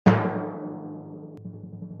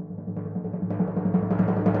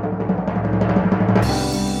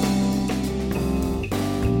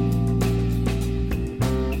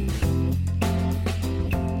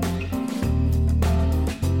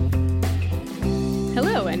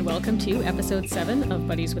welcome to episode 7 of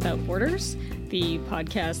Buddies Without Borders, the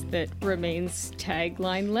podcast that remains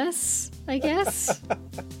tagline-less, I guess.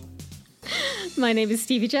 My name is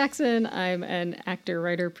Stevie Jackson. I'm an actor,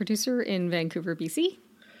 writer, producer in Vancouver, BC.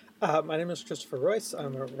 My name is Christopher Royce.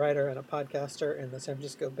 I'm a writer and a podcaster in the San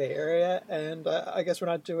Francisco Bay Area, and I guess we're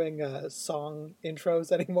not doing song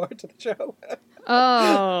intros anymore to the show.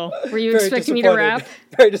 Oh, were you expecting me to rap?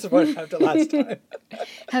 Very disappointed after last time.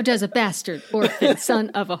 How does a bastard, orphan, son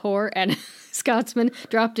of a whore, and Scotsman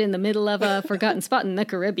dropped in the middle of a forgotten spot in the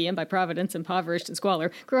Caribbean by Providence, impoverished and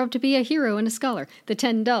squalor, grow up to be a hero and a scholar? The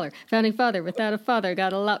 $10 founding father without a father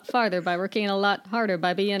got a lot farther by working a lot harder,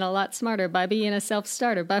 by being a lot smarter, by being a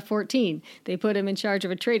self-starter. By 14, they put him in charge of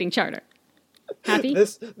a trading charter. Happy?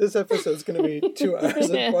 This episode is going to be 2 hours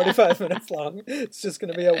and 45 minutes long. It's just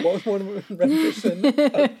going to be a one rendition of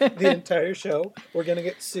the entire show. We're going to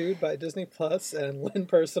get sued by Disney Plus and Lin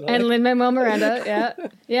personally. And Lin-Manuel Miranda,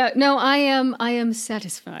 yeah. No, I am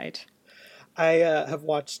satisfied. I have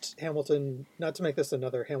watched Hamilton, not to make this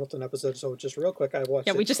another Hamilton episode, so just real quick, I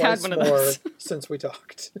watched we it just twice had one of more those. since we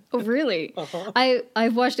talked. Oh, really? Uh-huh.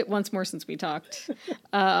 I've watched it once more since we talked.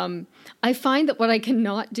 I find that what I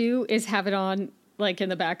cannot do is have it on like in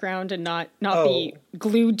the background and not be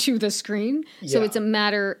glued to the screen. Yeah. So it's a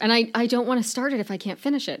matter, and I don't want to start it if I can't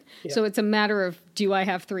finish it. Yeah. So it's a matter of, do I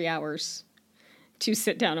have 3 hours to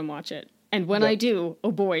sit down and watch it? And when I do,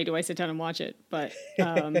 oh boy, do I sit down and watch it. But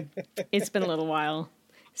it's been a little while.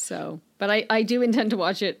 So, but I do intend to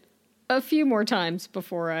watch it a few more times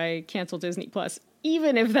before I cancel Disney Plus,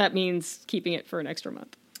 even if that means keeping it for an extra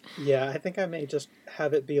month. Yeah, I think I may just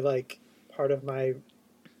have it be like part of my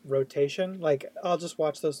rotation. Like, I'll just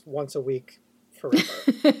watch this once a week forever.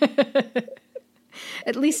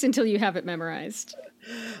 At least until you have it memorized.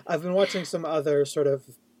 I've been watching some other sort of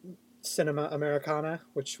cinema Americana,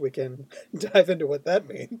 which we can dive into what that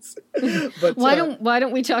means. But why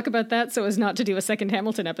don't we talk about that so as not to do a second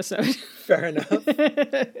Hamilton episode? Fair enough.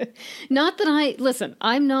 Not that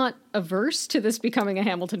I'm not averse to this becoming a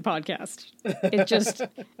Hamilton podcast.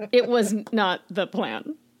 It was not the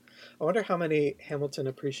plan. I wonder how many Hamilton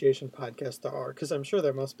appreciation podcasts there are, because I'm sure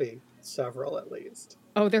there must be several at least.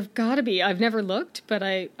 Oh, there've got to be. I've never looked, but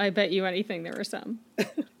I bet you anything there are some.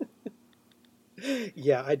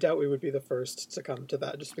 Yeah, I doubt we would be the first to come to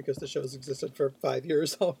that, just because the show's existed for 5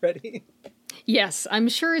 years already. Yes, I'm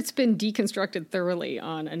sure it's been deconstructed thoroughly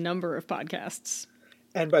on a number of podcasts.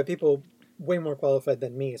 And by people way more qualified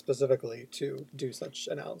than me, specifically, to do such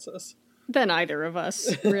analysis. Than either of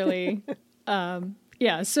us, really.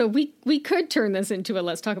 Yeah, so we could turn this into a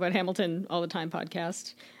Let's Talk About Hamilton All the Time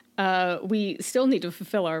podcast. We still need to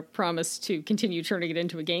fulfill our promise to continue turning it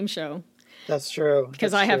into a game show. That's true.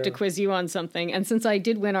 Because I have to quiz you on something. And since I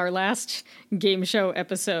did win our last game show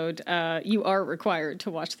episode, you are required to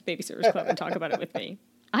watch the Babysitters Club and talk about it with me.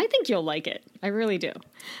 I think you'll like it. I really do.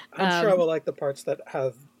 I'm sure I will like the parts that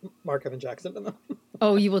have Mark Evan Jackson in them.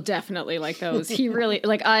 Oh, you will definitely like those. He really,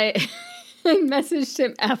 I messaged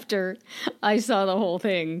him after I saw the whole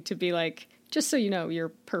thing to be like, just so you know, you're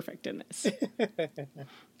perfect in this.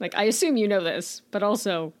 I assume you know this, but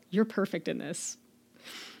also you're perfect in this.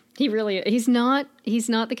 He's not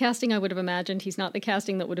the casting I would have imagined. He's not the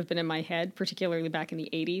casting that would have been in my head, particularly back in the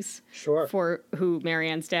 80s. Sure. For who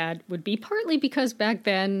Marianne's dad would be, partly because back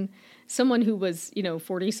then someone who was,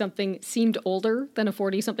 40-something seemed older than a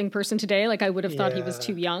 40-something person today. I would have thought he was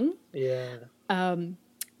too young. Yeah.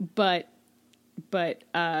 But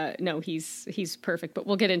no, he's perfect. But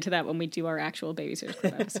we'll get into that when we do our actual Babysitters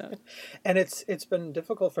Club episode. And it's been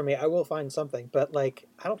difficult for me. I will find something, but I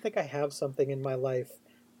don't think I have something in my life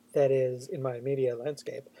that is in my media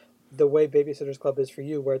landscape the way Babysitters Club is for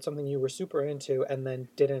you, where it's something you were super into and then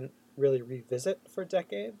didn't really revisit for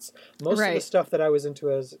decades. Most of the stuff that I was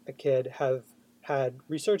into as a kid have had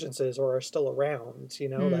resurgences or are still around,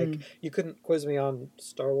 you couldn't quiz me on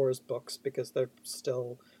Star Wars books because they're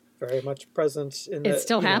still very much present in it's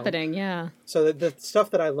still happening. Yeah. So the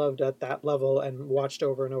stuff that I loved at that level and watched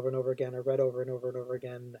over and over and over again, or read over and over and over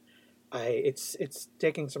again, it's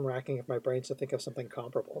taking some racking of my brain to think of something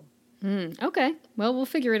comparable. Okay. Well, we'll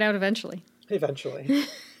figure it out eventually.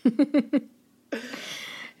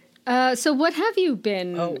 So what have you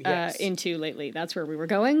been into lately? That's where we were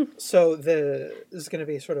going. So this is going to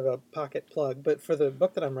be sort of a pocket plug, but for the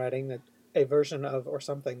book that I'm writing, a version of or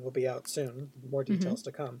something will be out soon. More details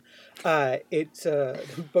to come. The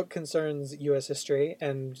book concerns U.S. history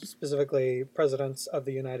and specifically presidents of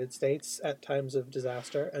the United States at times of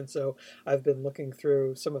disaster. And so I've been looking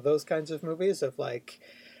through some of those kinds of movies of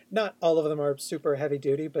not all of them are super heavy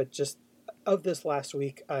duty, but just of this last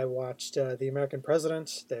week, I watched The American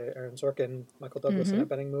President, the Aaron Sorkin, Michael Douglas, and Annette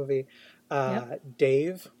Bening movie.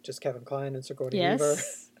 Dave, just Kevin Kline and Sigourney Weaver.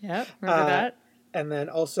 Yep, remember that. And then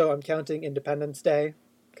also I'm counting Independence Day,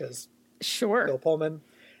 because Bill Pullman.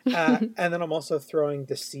 And then I'm also throwing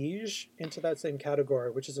The Siege into that same category,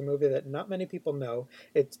 which is a movie that not many people know.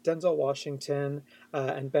 It's Denzel Washington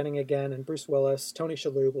and Benning again, and Bruce Willis, Tony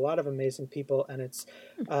Shalhoub, a lot of amazing people. And it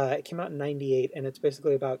came out in '98, and it's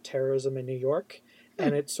basically about terrorism in New York.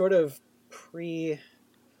 And it's sort of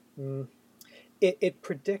it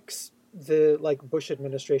predicts the like Bush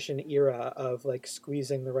administration era of like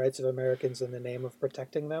squeezing the rights of Americans in the name of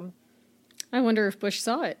protecting them. I wonder if Bush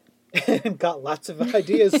saw it. And got lots of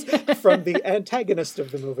ideas from the antagonist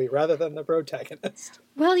of the movie rather than the protagonist.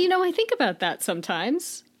 Well, I think about that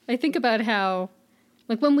sometimes. I think about how,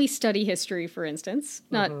 like when we study history, for instance,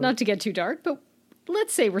 not to get too dark, but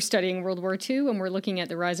let's say we're studying World War II and we're looking at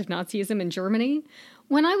the rise of Nazism in Germany.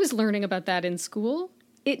 When I was learning about that in school,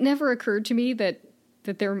 it never occurred to me that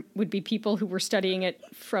there would be people who were studying it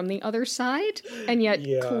from the other side, and yet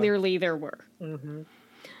clearly there were.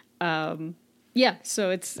 Yeah,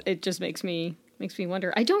 so it just makes me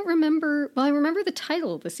wonder. I don't remember. Well, I remember the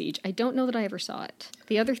title of The Siege. I don't know that I ever saw it.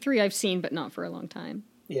 The other three I've seen, but not for a long time.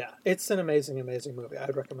 Yeah, it's an amazing, amazing movie.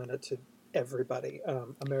 I'd recommend it to everybody,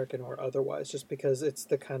 American or otherwise, just because it's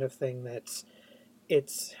the kind of thing that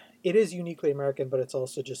it is uniquely American, but it's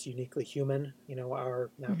also just uniquely human.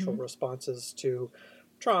 Our natural responses to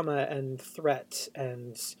trauma and threat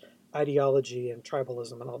and ideology and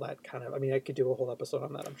tribalism and all that kind of. I mean, I could do a whole episode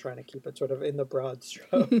on that. I'm trying to keep it sort of in the broad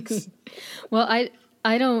strokes. Well,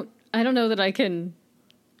 I don't know that I can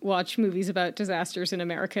watch movies about disasters in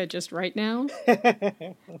America just right now.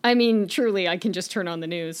 I mean, truly, I can just turn on the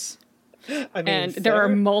news. And there are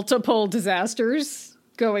multiple disasters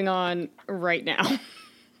going on right now.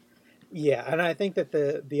 Yeah, and I think that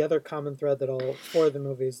the other common thread that all four of the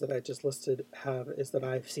movies that I just listed have is that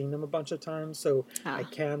I've seen them a bunch of times, so I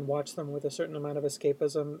can watch them with a certain amount of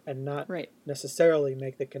escapism and not necessarily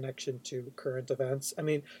make the connection to current events. I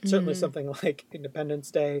mean, certainly something like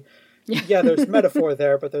Independence Day, yeah, there's metaphor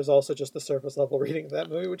there, but there's also just the surface level reading of that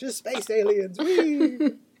movie, which is space aliens.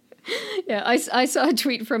 Whee! Yeah, I saw a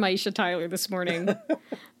tweet from Aisha Tyler this morning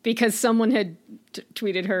because someone had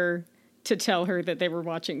tweeted her to tell her that they were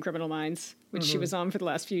watching Criminal Minds, which she was on for the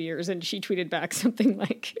last few years, and she tweeted back something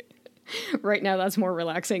like, right now that's more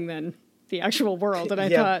relaxing than the actual world. And I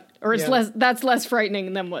thought, or that's less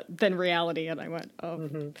frightening than reality. And I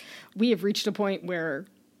went, we have reached a point where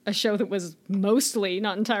a show that was mostly,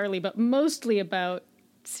 not entirely, but mostly about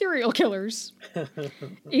serial killers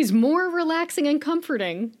is more relaxing and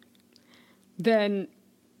comforting than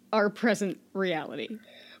our present reality.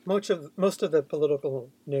 Most of the political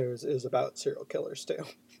news is about serial killers, too.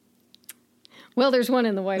 Well, there's one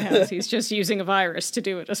in the White House. He's just using a virus to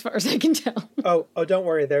do it, as far as I can tell. Oh, don't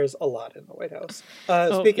worry. There's a lot in the White House.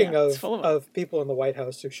 Speaking of people in the White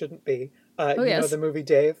House who shouldn't be, know the movie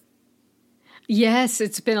Dave? Yes,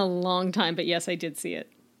 it's been a long time, but yes, I did see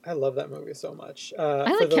it. I love that movie so much.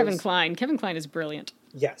 I like Kevin Kline. Kevin Kline is brilliant.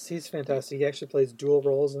 Yes, he's fantastic. He actually plays dual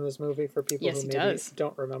roles in this movie for people who maybe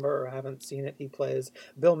don't remember or haven't seen it. He plays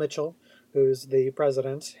Bill Mitchell, who's the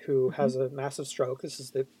president who has a massive stroke. This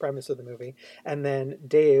is the premise of the movie. And then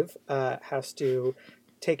Dave has to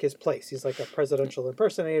take his place. He's like a presidential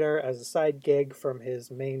impersonator as a side gig from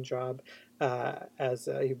his main job as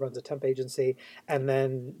he runs a temp agency. And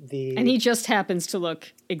then And he just happens to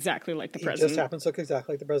look exactly like the president. He just happens to look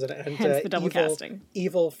exactly like the president. And hence the double casting.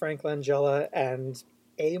 Evil Frank Langella and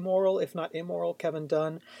amoral, if not immoral, Kevin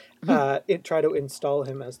Dunn try to install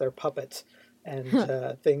him as their puppet.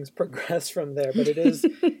 And things progress from there. But it is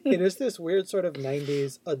this weird sort of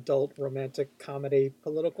 90s adult romantic comedy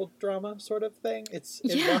political drama sort of thing. It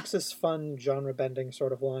walks this fun genre bending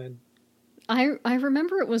sort of line. I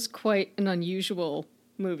remember it was quite an unusual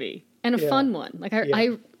movie and a fun one. Like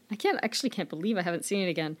I can't believe I haven't seen it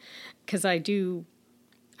again, because I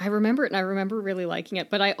remember it and I remember really liking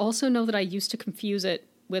it. But I also know that I used to confuse it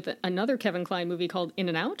with another Kevin Kline movie called In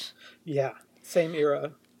and Out. Yeah, same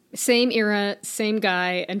era. Same era, same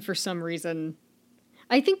guy, and for some reason,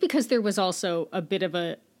 I think because there was also a bit of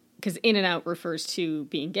because In and Out refers to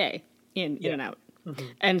being gay in and Out. Mm-hmm.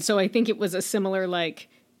 And so I think it was a similar, like,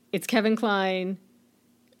 it's Kevin Kline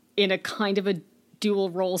in a kind of a dual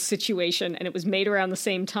role situation, and it was made around the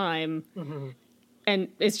same time. Mm-hmm. And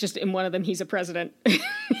it's just in one of them he's a president, and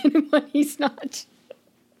in one he's not.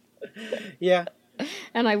 Yeah.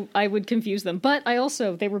 And I would confuse them. But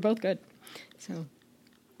they were both good. So...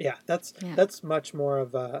 Yeah, that's much more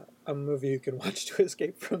of a movie you can watch to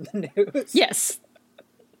escape from the news. Yes.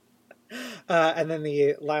 And then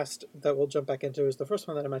the last that we'll jump back into is the first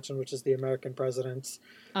one that I mentioned, which is The American President,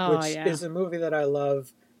 which is a movie that I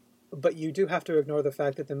love. But you do have to ignore the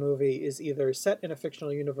fact that the movie is either set in a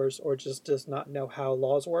fictional universe or just does not know how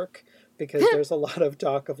laws work, because there's a lot of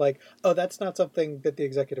talk of like, oh, that's not something that the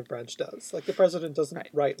executive branch does. Like the president doesn't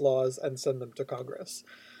write laws and send them to Congress.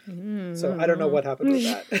 So I don't know what happened with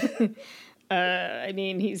that. I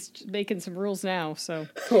mean, he's making some rules now, so...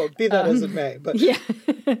 Well, be that as it may, but... Yeah.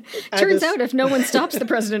 Turns out if no one stops the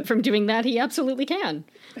president from doing that, he absolutely can.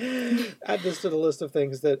 Add this to the list of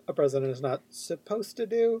things that a president is not supposed to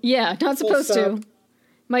do. Yeah, not supposed to.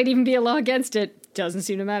 Might even be a law against it. Doesn't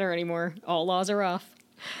seem to matter anymore. All laws are off.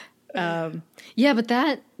 Yeah, but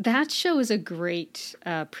that show is a great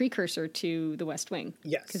precursor to The West Wing.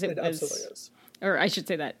 Yes, it absolutely is. Or I should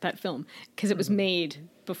say that film, because it was made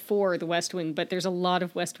before The West Wing, but there's a lot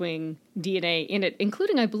of West Wing DNA in it,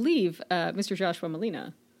 including, I believe, Mr. Joshua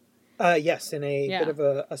Malina. Yes, in a bit of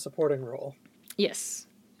a supporting role. Yes.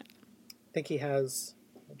 I think he has,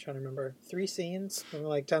 I'm trying to remember, 3 scenes, something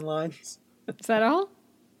like 10 lines. Is that all?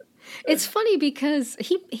 It's funny because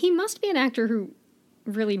he must be an actor who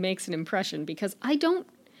really makes an impression, because I don't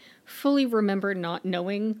fully remember not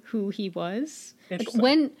knowing who he was. Like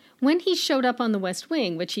when he showed up on The West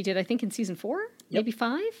Wing, which he did, I think, in season 4, maybe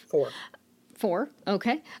 5? 4,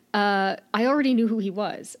 okay. I already knew who he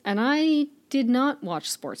was, and I did not watch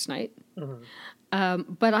Sports Night.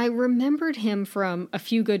 But I remembered him from A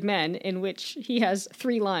Few Good Men, in which he has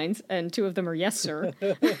 3 lines, and 2 of them are yes, sir.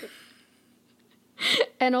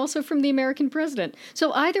 And also from The American President.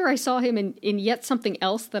 So either I saw him in yet something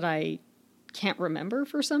else that I can't remember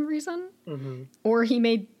for some reason, or he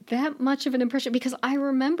made that much of an impression, because I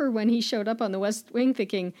remember when he showed up on The West Wing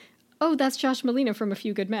thinking, oh, that's Josh Malina from A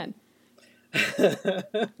Few Good Men.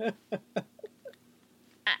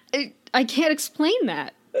 I can't explain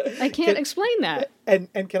that. I can't explain that.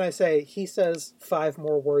 And can I say, he says 5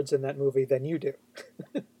 more words in that movie than you do.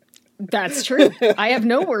 That's true. I have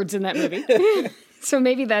no words in that movie. So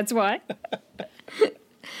maybe that's why.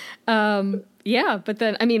 Yeah, but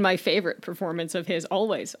then, I mean, my favorite performance of his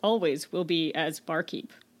always will be as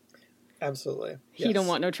Barkeep. Absolutely. Yes. He don't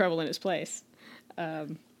want no trouble in his place.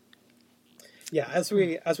 Yeah, as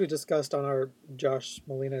we discussed on our Josh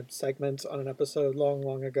Malina segment on an episode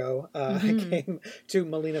long ago, I came to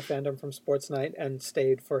Malina fandom from Sports Night and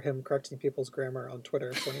stayed for him correcting people's grammar on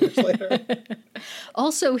Twitter 20 years later.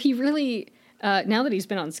 Also, he really, now that he's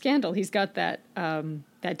been on Scandal, he's got that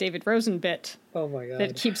David Rosen bit. Oh my God.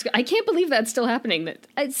 That keeps, I can't believe that's still happening. That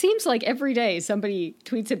it seems like every day somebody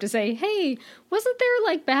tweets him to say, hey, wasn't there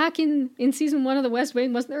like back in season 1 of The West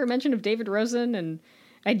Wing, wasn't there a mention of David Rosen? And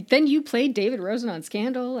then you played David Rosen on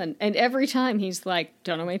Scandal, and every time he's like,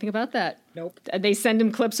 don't know anything about that. Nope. And they send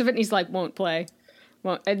him clips of it, and he's like, won't play.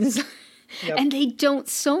 Won't. And they don't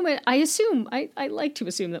so much. I assume, I like to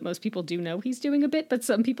assume that most people do know he's doing a bit, but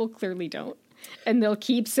some people clearly don't. And they'll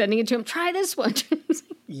keep sending it to him. Try this one.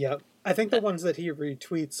 Yep. I think the ones that he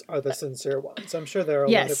retweets are the sincere ones. I'm sure there are a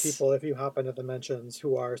lot of people, if you hop into the mentions,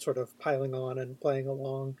 who are sort of piling on and playing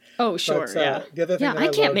along. Oh, sure, but, the other thing I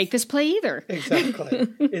can't make this play either. Exactly.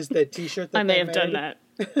 Is the T-shirt that I may have done that.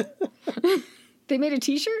 They made a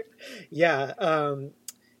T-shirt? Yeah.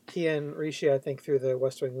 He and Rishi, I think, through the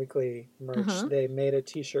West Wing Weekly merch, they made a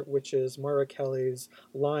T-shirt which is Moira Kelly's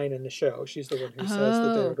line in the show. She's the one who says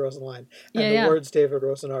the David Rosen line. And the words David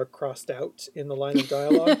Rosen are crossed out in the line of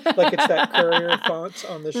dialogue. Like it's that Courier font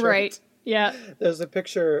on the shirt. Right, yeah. There's a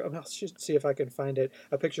picture, I'll see if I can find it,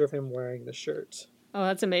 a picture of him wearing the shirt. Oh,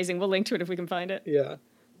 that's amazing. We'll link to it if we can find it. Yeah.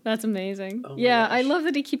 That's amazing. Oh yeah, I love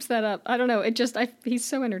that he keeps that up. I don't know, he's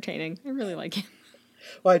so entertaining. I really like him.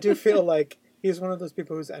 Well, I do feel like he's one of those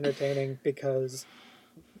people who's entertaining because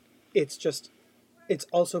it's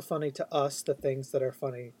also funny to us, the things that are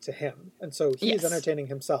funny to him. And so he's entertaining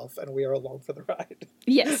himself, and we are along for the ride.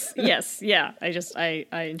 Yes, yeah. I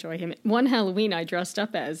enjoy him. One Halloween, I dressed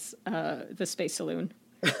up as the Space Saloon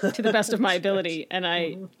to the best of my ability, and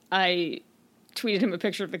I tweeted him a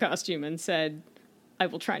picture of the costume and said, I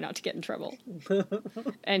will try not to get in trouble.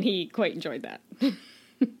 And he quite enjoyed that.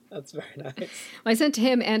 That's very nice. I sent to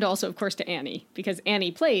him and also, of course, to Annie, because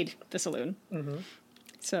Annie played the saloon.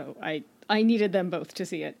 So I needed them both to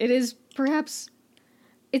see it. It is perhaps,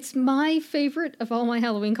 it's my favorite of all my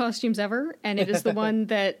Halloween costumes ever, and it is the one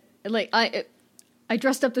that, like, I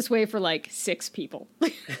dressed up this way for, like, 6 people.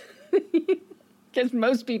 Because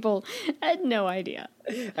most people had no idea.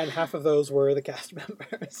 And half of those were the cast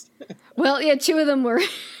members. Well, yeah, 2 of them were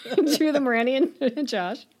Annie and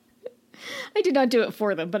Josh. I did not do it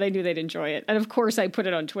for them, but I knew they'd enjoy it. And of course I put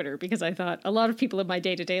it on Twitter because I thought a lot of people in my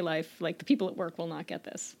day-to-day life, like the people at work, will not get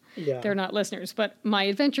this. Yeah. They're not listeners, but my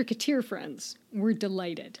Adventure Katir friends were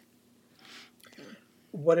delighted.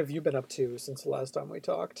 What have you been up to since the last time we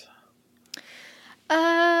talked?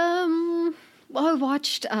 Well, I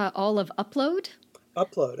watched all of Upload.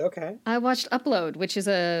 Upload, okay. I watched Upload, which is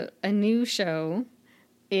a new show.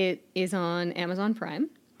 It is on Amazon Prime.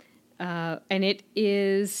 And it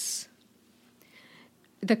is...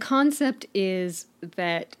 The concept is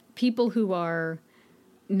that people who are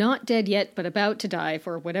not dead yet, but about to die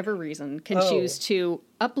for whatever reason, can choose to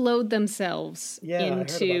upload themselves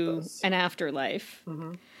into an afterlife.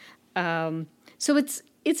 Mm-hmm. So it's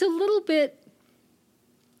a little bit...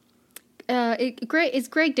 it's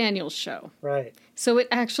Greg Daniels' show. Right. So it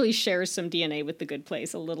actually shares some DNA with The Good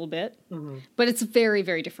Place a little bit. Mm-hmm. But it's a very,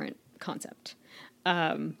 very different concept.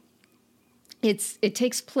 It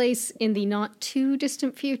takes place in the not too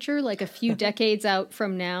distant future, like a few decades out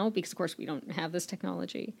from now, because of course we don't have this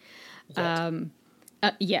technology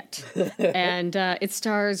yet. And it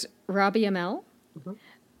stars Robbie Amell,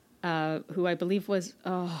 who I believe was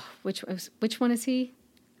which one is he?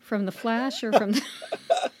 From The Flash or from?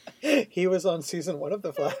 He was on season 1 of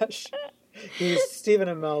The Flash. He's Stephen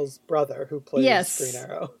Amell's brother who plays Green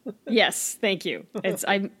Arrow. Yes, thank you.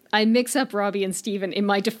 I mix up Robbie and Stephen. In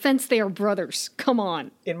my defense, they are brothers. Come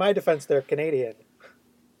on. In my defense, they're Canadian.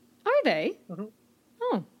 Are they? Mm-hmm.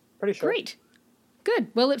 Oh, pretty sure. Great. Good.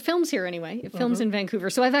 Well, it films here anyway. It films in Vancouver.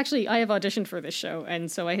 So I have auditioned for this show, and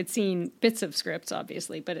so I had seen bits of scripts,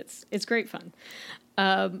 obviously, but it's great fun.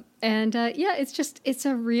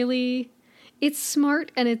 It's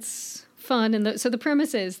smart and it's fun. And so the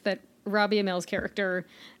premise is that Robbie Amell's character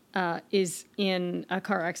is in a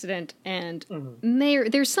car accident, and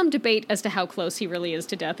there's some debate as to how close he really is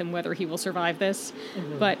to death and whether he will survive this.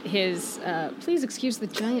 Mm-hmm. But his, please excuse the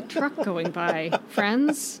giant truck going by,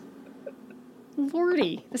 friends.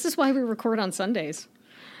 Lordy, this is why we record on Sundays,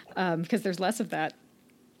 because there's less of that.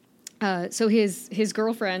 So his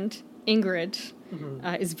girlfriend, Ingrid,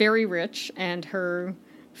 is very rich, and her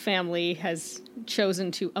family has chosen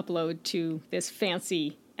to upload to this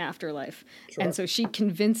fancy afterlife. Sure. And so she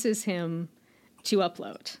convinces him to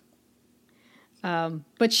upload.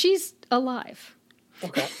 But she's alive.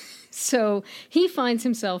 Okay. So he finds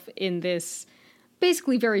himself in this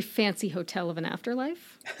basically very fancy hotel of an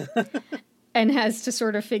afterlife and has to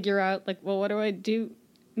sort of figure out, like, well, what do I do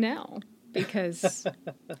now? Because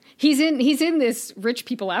he's in this rich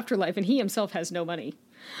people afterlife and he himself has no money.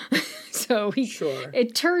 So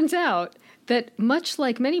it turns out that much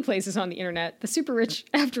like many places on the internet, the super rich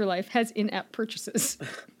afterlife has in-app purchases.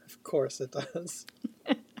 Of course it does.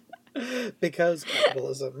 Because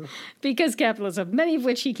capitalism. Because capitalism, many of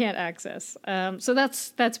which he can't access. So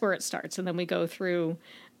that's where it starts. And then we go through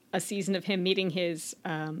a season of him meeting his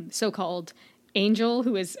so-called angel,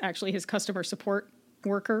 who is actually his customer support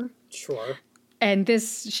worker. Sure. And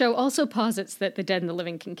this show also posits that the dead and the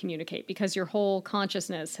living can communicate because your whole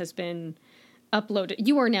consciousness has been uploaded.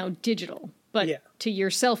 You are now digital, but to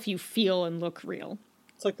yourself you feel and look real.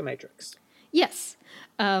 It's like The Matrix. Yes.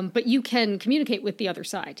 But you can communicate with the other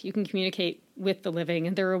side. You can communicate with the living,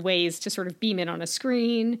 and there are ways to sort of beam in on a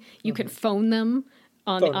screen. You can phone them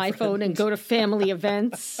on the iPhone and go to family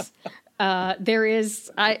events. There is,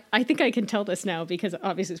 I think I can tell this now because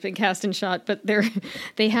obviously it's been cast and shot, but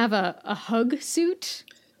they have a hug suit.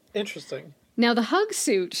 Interesting. Now the hug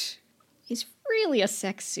suit is really a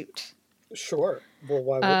sex suit. Sure. Well,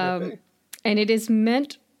 why wouldn't it be? And it is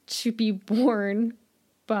meant to be worn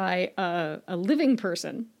by a living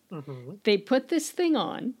person. Mm-hmm. They put this thing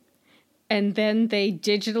on, and then they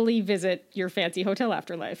digitally visit your fancy hotel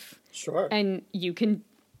afterlife. Sure. And you can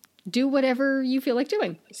do whatever you feel like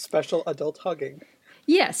doing. Special adult hugging.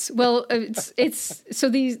 Yes. Well, it's so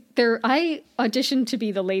I auditioned to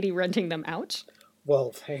be the lady renting them out.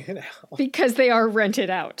 Well, hey now. Because they are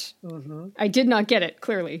rented out. Mm-hmm. I did not get it,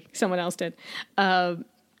 clearly. Someone else did.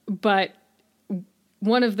 But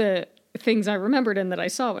one of the things I remembered and that I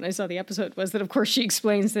saw when I saw the episode was that, of course, she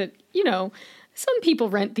explains that, some people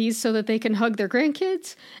rent these so that they can hug their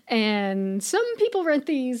grandkids, and some people rent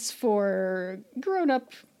these for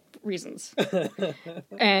grown-up reasons.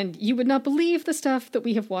 And you would not believe the stuff that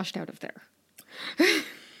we have washed out of there. I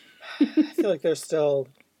feel like there's still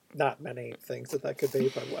not many things that could be,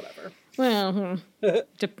 but whatever. Well,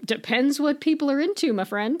 depends what people are into, my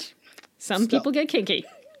friend. Some people get kinky.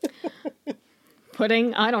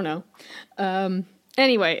 Pudding, I don't know.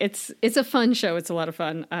 Anyway, it's a fun show. It's a lot of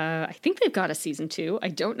fun. I think they've got a season 2. I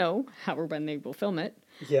don't know how or when they will film it.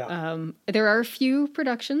 Yeah. There are a few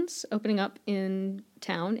productions opening up in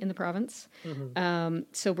town, in the province.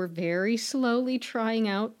 So we're very slowly trying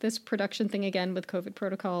out this production thing again with COVID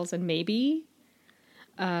protocols, and maybe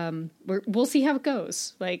we'll see how it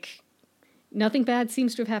goes. Like, nothing bad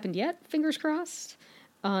seems to have happened yet, fingers crossed.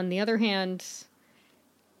 On the other hand,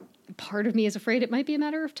 part of me is afraid it might be a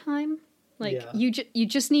matter of time. Like, you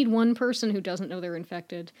just need one person who doesn't know they're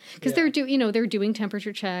infected, because they're doing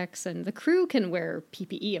temperature checks, and the crew can wear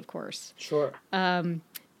PPE, of course. Sure.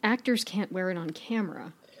 Actors can't wear it on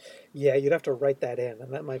camera. Yeah, you'd have to write that in,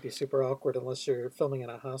 and that might be super awkward unless you're filming in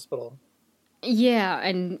a hospital. Yeah,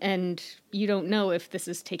 and you don't know if this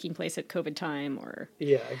is taking place at COVID time or...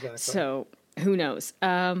 Yeah, exactly. So, who knows?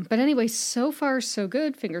 But anyway, so far, so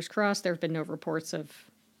good. Fingers crossed. There have been no reports of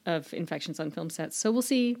infections on film sets. So we'll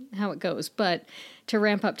see how it goes. But to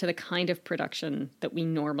ramp up to the kind of production that we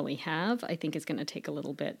normally have, I think is going to take a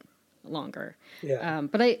little bit longer. Yeah.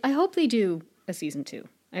 But I hope they do a season 2.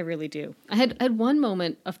 I really do. I had one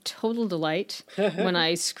moment of total delight when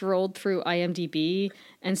I scrolled through IMDb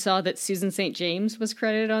and saw that Susan St. James was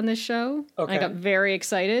credited on this show. Okay. I got very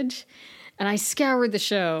excited. And I scoured the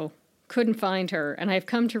show, couldn't find her. And I've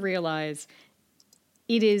come to realize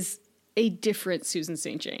it is a different Susan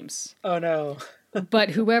St. James. Oh, no.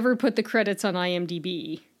 But whoever put the credits on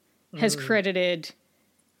IMDb has credited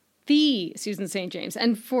the Susan St. James.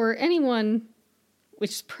 And for anyone,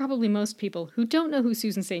 which is probably most people, who don't know who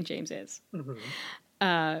Susan St. James is,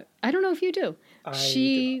 I don't know if you do.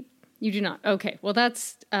 You do not. Okay. Well,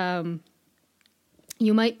 that's...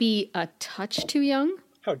 you might be a touch too young.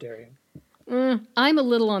 How dare you? I'm a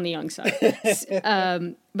little on the young side.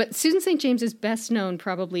 But Susan St. James is best known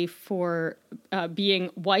probably for being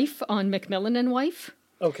wife on Macmillan and Wife.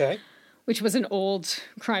 Okay. Which was an old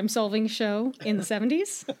crime-solving show in the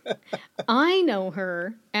 70s. I know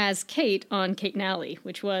her as Kate on Kate and Allie,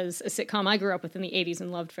 which was a sitcom I grew up with in the 80s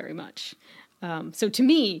and loved very much. So to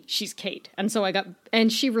me, she's Kate.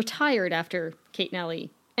 And she retired after Kate and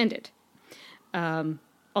Allie ended.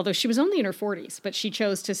 Although she was only in her 40s, but she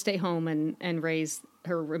chose to stay home and raise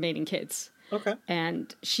her remaining kids. Okay.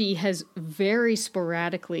 And she has very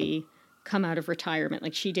sporadically come out of retirement.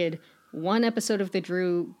 Like, she did one episode of the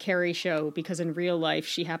Drew Carey Show because in real life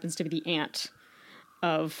she happens to be the aunt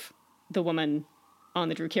of the woman on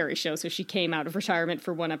the Drew Carey Show. So she came out of retirement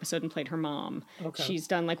for one episode and played her mom. Okay. She's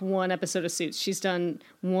done like one episode of Suits. She's done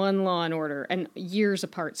one Law and Order, and years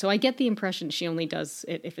apart. So I get the impression she only does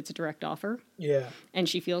it if it's a direct offer. Yeah. And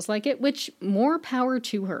she feels like it, which more power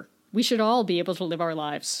to her. We should all be able to live our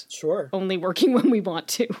lives. Sure. Only working when we want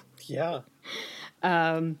to. Yeah.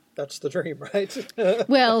 That's the dream, right?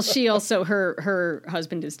 Well, she also, her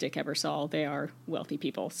husband is Dick Ebersol. They are wealthy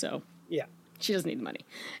people, so yeah, she doesn't need the money.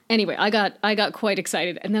 Anyway, I got quite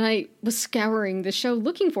excited, and then I was scouring the show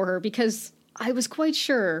looking for her because I was quite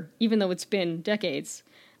sure, even though it's been decades,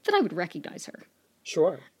 that I would recognize her.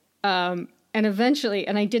 Sure. And eventually,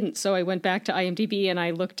 and I didn't, so I went back to IMDb and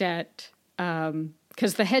I looked at,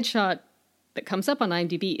 because the headshot that comes up on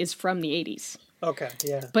IMDb is from the 80s. Okay,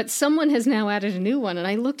 yeah. But someone has now added a new one, and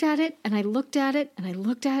I looked at it, and I looked at it, and I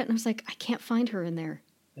looked at it, and I was like, I can't find her in there.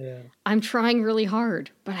 Yeah. I'm trying really hard,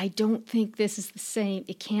 but I don't think this is the same.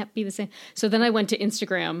 It can't be the same. So then I went to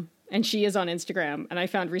Instagram, and she is on Instagram, and I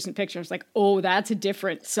found recent pictures. I was like, oh, that's a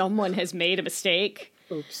different. Someone has made a mistake.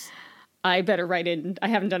 Oops. I better write in. I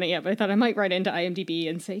haven't done it yet, but I thought I might write into IMDb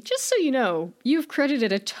and say, just so you know, you've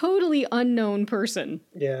credited a totally unknown person.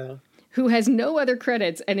 Yeah. Who has no other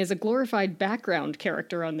credits and is a glorified background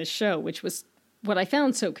character on this show, which was what I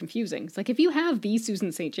found so confusing. It's like, if you have the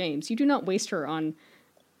Susan St. James, you do not waste her on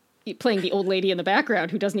playing the old lady in the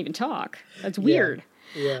background who doesn't even talk. That's weird.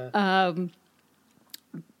 Yeah.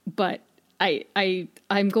 But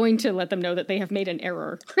I'm going to let them know that they have made an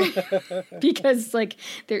error because like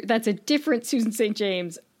that's a different Susan St.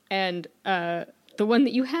 James, and the one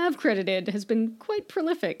that you have credited has been quite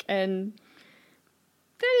prolific, and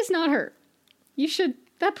that is not her.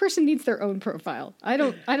 That person needs their own profile. I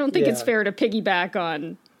don't think it's fair to piggyback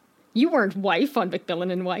on. You weren't wife on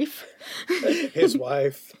Macmillan and Wife. His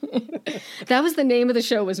wife. That was the name of the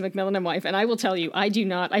show, was Macmillan and Wife. And I will tell you, I do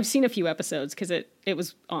not. I've seen a few episodes because it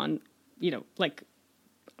was on, like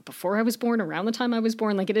before I was born, around the time I was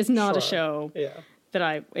born. Like, it is not a show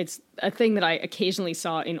that it's a thing that I occasionally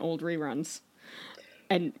saw in old reruns,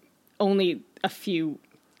 and only a few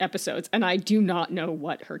episodes. And I do not know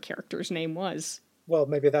what her character's name was. Well,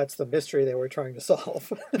 maybe that's the mystery they were trying to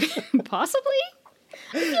solve. Possibly.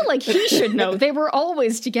 I feel like he should know. They were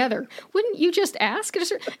always together. Wouldn't you just ask?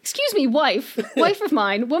 Excuse me, wife of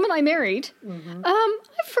mine, woman I married. Mm-hmm.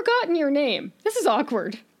 I've forgotten your name. This is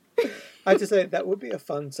awkward. I have to say that would be a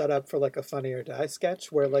fun setup for like a Funny or Die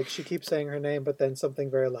sketch where like she keeps saying her name, but then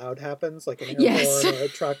something very loud happens, like an air Yes. horn or a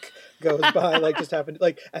truck goes by, like just happened,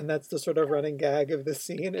 like, and that's the sort of running gag of the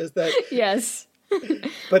scene is that. Yes.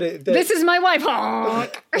 But this is my wife.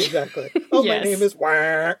 Honk. Exactly. Oh, Yes. my name is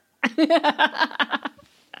Wah.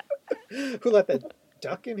 Who let that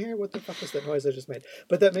duck in here? What the fuck was that noise I just made?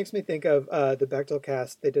 But that makes me think of the Bechdel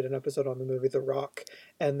cast. They did an episode on the movie The Rock,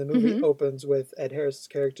 and the movie opens with Ed Harris's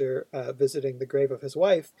character visiting the grave of his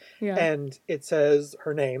wife, and it says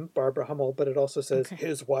her name, Barbara Hummel, but it also says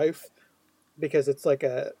his wife, because it's like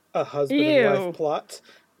a husband and wife plot.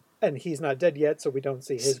 And he's not dead yet, so we don't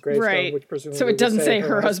see his gravestone, which presumably so it doesn't would say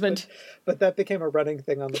her husband. But that became a running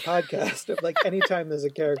thing on the podcast of like anytime there's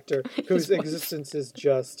a character whose existence is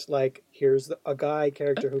just like here's a guy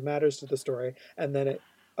character who matters to the story, and then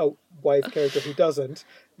a wife character who doesn't.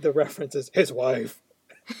 The reference is his wife.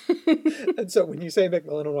 And so when you say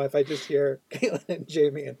Macmillan and wife, I just hear Caitlin and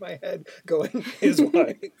Jamie in my head going his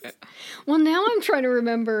wife. Well, now I'm trying to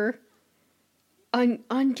remember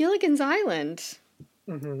on Gilligan's Island.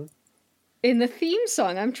 Mm-hmm. In the theme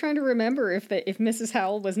song, I'm trying to remember if Mrs.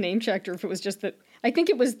 Howell was name checked or if it was just that. I think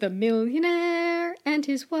it was the millionaire and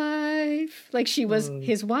his wife. Like she was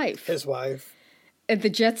his wife. His wife. At the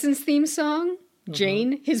Jetsons theme song,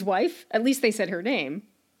 Jane, his wife. At least they said her name.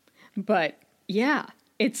 But yeah,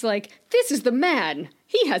 it's like this is the man.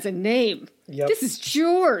 He has a name. Yep. This is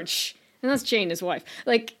George, and that's Jane, his wife.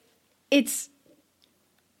 Like that's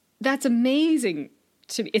amazing.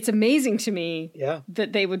 It's amazing to me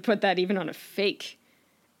that they would put that even on a fake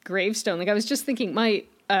gravestone. Like I was just thinking,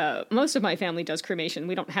 most of my family does cremation.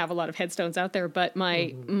 We don't have a lot of headstones out there, but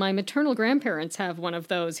my maternal grandparents have one of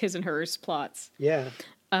those his and hers plots. Yeah.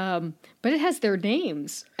 But it has their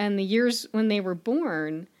names and the years when they were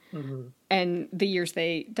born and the years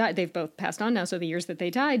they died. They've both passed on now, so the years that they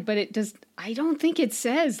died. But I don't think it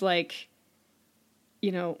says like,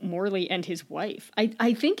 you know, Morley and his wife.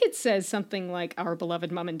 I think it says something like our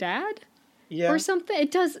beloved mom and dad or something. It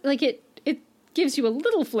does, like, it gives you a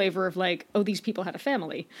little flavor of like, oh, these people had a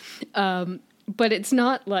family. But it's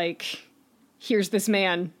not like, here's this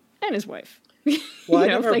man and his wife. Well, you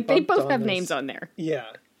know, like they both have names on there. Yeah.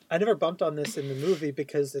 I never bumped on this in the movie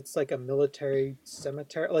because it's like a military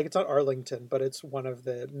cemetery. Like it's not Arlington, but it's one of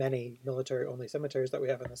the many military-only cemeteries that we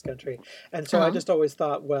have in this country. And so I just always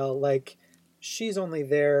thought, well, like, she's only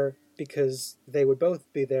there because they would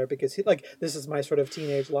both be there because this is my sort of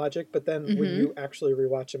teenage logic. But then when you actually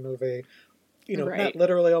rewatch a movie, you know, not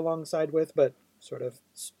literally alongside with, but sort of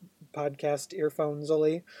podcast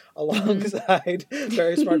earphones-ally alongside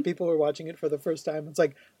very smart people who are watching it for the first time. It's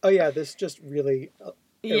like, oh yeah, this just really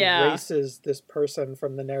erases this person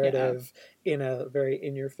from the narrative in a very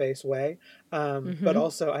in-your-face way. But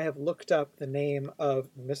also I have looked up the name of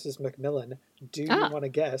Mrs. Macmillan. Do you want to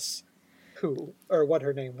guess who or what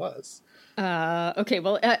her name was? Okay,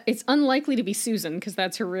 well, it's unlikely to be Susan because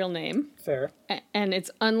that's her real name. Fair. And it's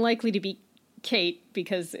unlikely to be Kate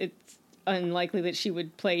because it's unlikely that she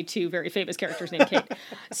would play two very famous characters named Kate.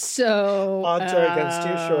 So odds are against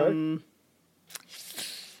you, sure.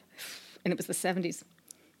 And it was the 70s.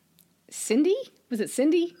 Cindy? Was it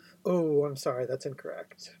Cindy? Oh, I'm sorry, that's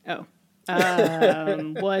incorrect. Oh.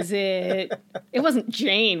 Was it? It wasn't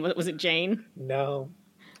Jane. Was it Jane? No.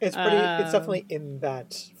 It's pretty. It's definitely in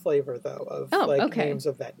that flavor, though, of names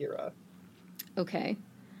of that era. Okay.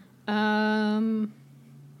 I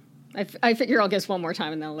figure I'll guess one more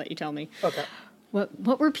time, and then I'll let you tell me. Okay.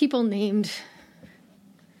 What were people named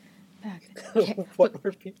back then? What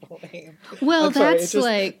were people named? Well, that's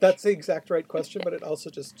the exact right question, but it also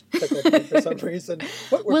just tickled me for some reason.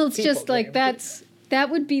 It's just like that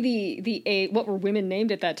would be the what were women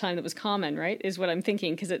named at that time that was common, right? Is what I'm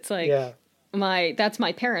thinking, because it's like that's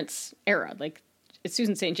my parents' era. Like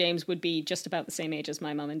Susan St. James would be just about the same age as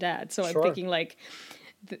my mom and dad. So I'm thinking like,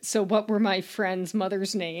 so what were my friends'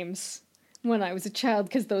 mothers' names when I was a child?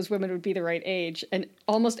 Because those women would be the right age. And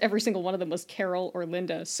almost every single one of them was Carol or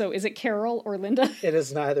Linda. So is it Carol or Linda? It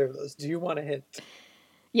is neither of those. Do you want a hint?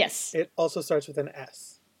 Yes. It also starts with an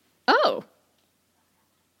S. Oh.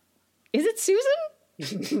 Is it Susan?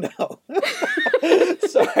 No.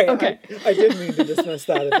 Sorry. Okay. I did mean to dismiss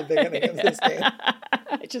that at the beginning of this game.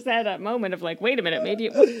 I just had that moment of like, wait a minute, maybe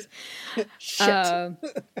it was. Shit.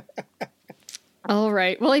 All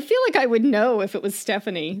right. Well, I feel like I would know if it was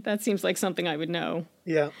Stephanie. That seems like something I would know.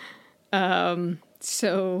 Yeah.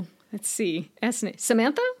 So let's see.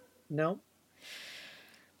 Samantha? No.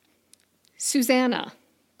 Susanna.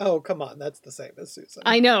 Oh, come on. That's the same as Susan.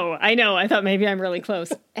 I know. I thought maybe I'm really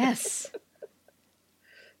close. S.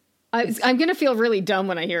 I'm going to feel really dumb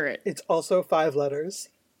when I hear it. It's also 5 letters.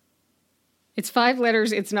 It's 5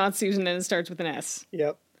 letters. It's not Susan, and it starts with an S.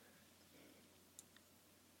 Yep.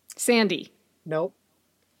 Sandy. Nope.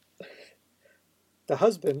 The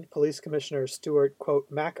husband, Police Commissioner Stuart, quote,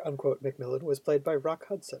 Mac, unquote, McMillan, was played by Rock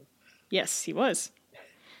Hudson. Yes, he was.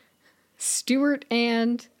 Stuart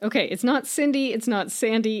and... Okay, it's not Cindy, it's not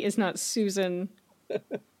Sandy, it's not Susan.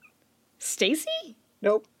 Stacy?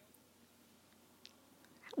 Nope.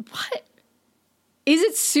 What? Is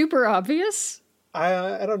it super obvious?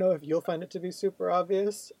 I don't know if you'll find it to be super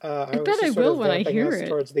obvious. I bet I will when I hear it.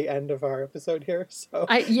 Towards the end of our episode here, so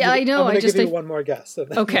I know. I'm going to give you one more guess, and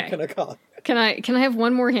then okay. I'm going to call it. Can I have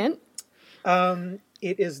one more hint? It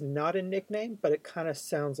is not a nickname, but it kind of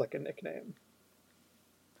sounds like a nickname.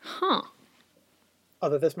 Huh.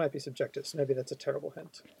 Although this might be subjective, so maybe that's a terrible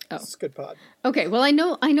hint. Oh. It's a good pod. Okay, well I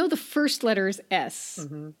know the first letter is S.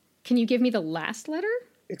 Mm-hmm. Can you give me the last letter?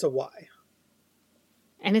 It's a Y.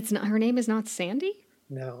 And it's not. Her name is not Sandy?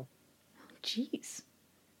 No. Jeez.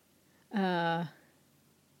 I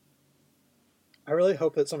really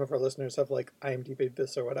hope that some of our listeners have like IMDb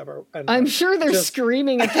this or whatever. And I'm sure they're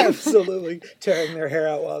screaming at them. Absolutely tearing their hair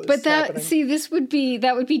out while this is happening. See,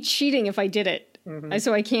 that would be cheating if I did it. Mm-hmm.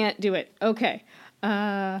 So I can't do it. Okay.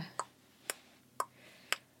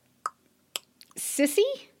 Sissy?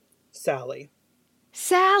 Sally.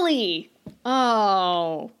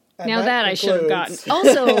 Oh. And now that I should have gotten.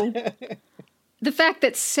 Also, the fact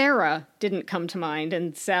that Sarah didn't come to mind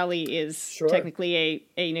and Sally is technically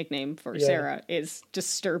a nickname for Sarah is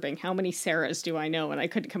disturbing. How many Sarahs do I know? And I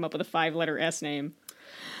couldn't come up with a 5-letter S name.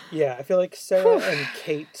 Yeah, I feel like Sarah and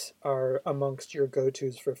Kate are amongst your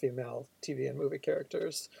go-tos for female TV and movie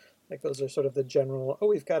characters. Like those are sort of the general,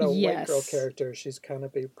 we've got a white girl character. She's kind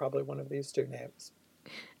of probably one of these two names.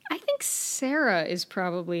 I think Sarah is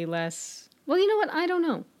probably less... Well, you know what? I don't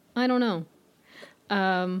know.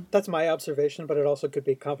 That's my observation, but it also could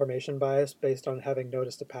be confirmation bias based on having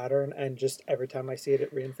noticed a pattern, and just every time I see it,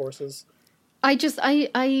 it reinforces.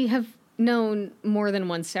 I have known more than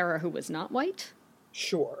one Sarah who was not white.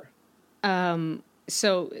 Sure.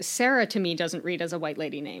 So Sarah to me doesn't read as a white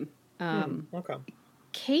lady name. Okay.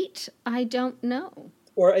 Kate, I don't know.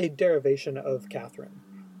 Or a derivation of Catherine.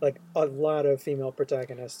 Like a lot of female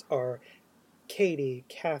protagonists are Katie,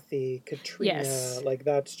 Kathy, Katrina. Yes. Like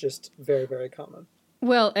that's just very, very common.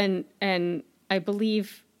 Well, and I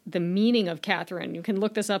believe the meaning of Catherine, you can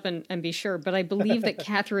look this up and be sure, but I believe that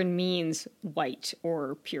Catherine means white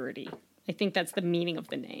or purity. I think that's the meaning of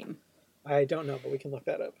the name. I don't know, but we can look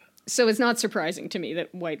that up. So it's not surprising to me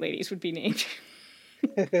that white ladies would be named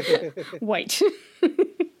white.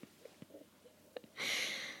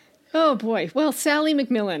 Oh boy. Well, Sally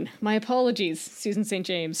McMillan, my apologies, Susan St.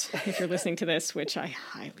 James, if you're listening to this, which I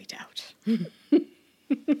highly doubt.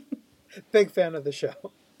 Big fan of the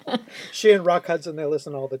show. She and Rock Hudson, they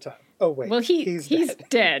listen all the time. Oh wait, well, he's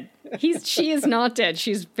dead. She is not dead.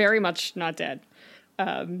 She's very much not dead.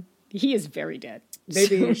 He is very dead.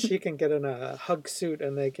 Maybe she can get in a hug suit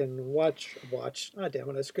and they can watch. Ah, damn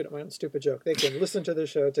it! I screwed up my own stupid joke. They can listen to the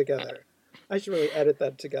show together. I should really edit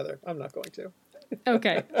that together. I'm not going to.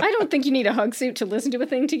 Okay. I don't think you need a hug suit to listen to a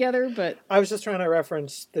thing together, but... I was just trying to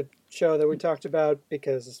reference the show that we talked about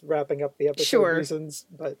because it's wrapping up the episode reasons,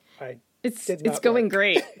 but it's going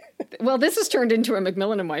great. Well, this has turned into a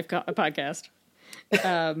McMillan and Wife podcast.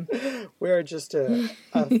 We're just a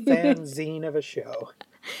fanzine of a show.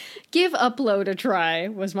 Give Upload a try,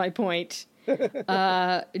 was my point.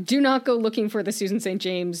 Do not go looking for the Susan St.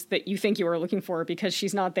 James that you think you are looking for because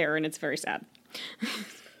she's not there and it's very sad.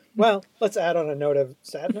 Well, let's add on a note of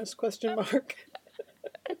sadness, question mark.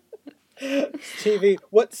 TV,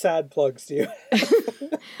 what sad plugs do you have?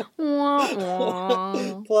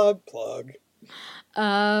 Plug.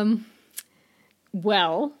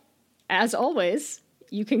 Well, as always,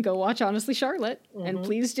 you can go watch Honestly Charlotte, and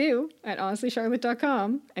please do, at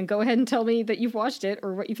honestlycharlotte.com, and go ahead and tell me that you've watched it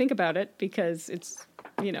or what you think about it, because it's,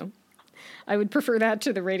 I would prefer that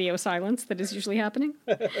to the radio silence that is usually happening.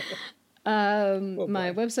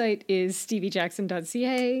 My website is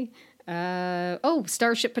steviejackson.ca.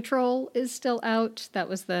 Starship Patrol is still out. That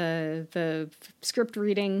was the script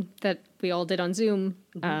reading that we all did on Zoom.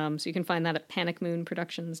 So you can find that at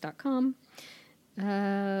panicmoonproductions.com.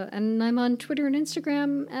 And I'm on Twitter and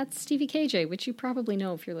Instagram at StevieKJ, which you probably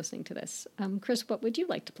know if you're listening to this. Chris, what would you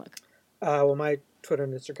like to plug? Well, my Twitter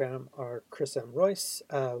and Instagram are Chris M. Royce.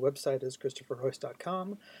 Website is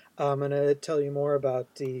ChristopherRoyce.com. I'm going to tell you more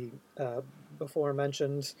about the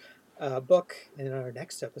before-mentioned book in our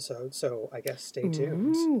next episode, so I guess stay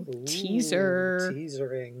tuned. Ooh, teaser.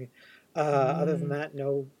 Teasering. Other than that,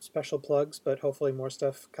 no special plugs, but hopefully more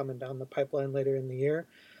stuff coming down the pipeline later in the year.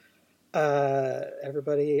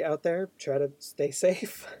 Everybody out there, try to stay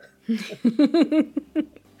safe.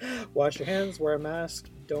 Wash your hands, wear a mask,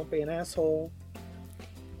 don't be an asshole.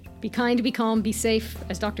 Be kind, be calm, be safe,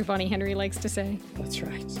 as Dr. Bonnie Henry likes to say. That's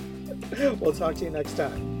right. We'll talk to you next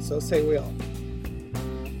time. So say we all.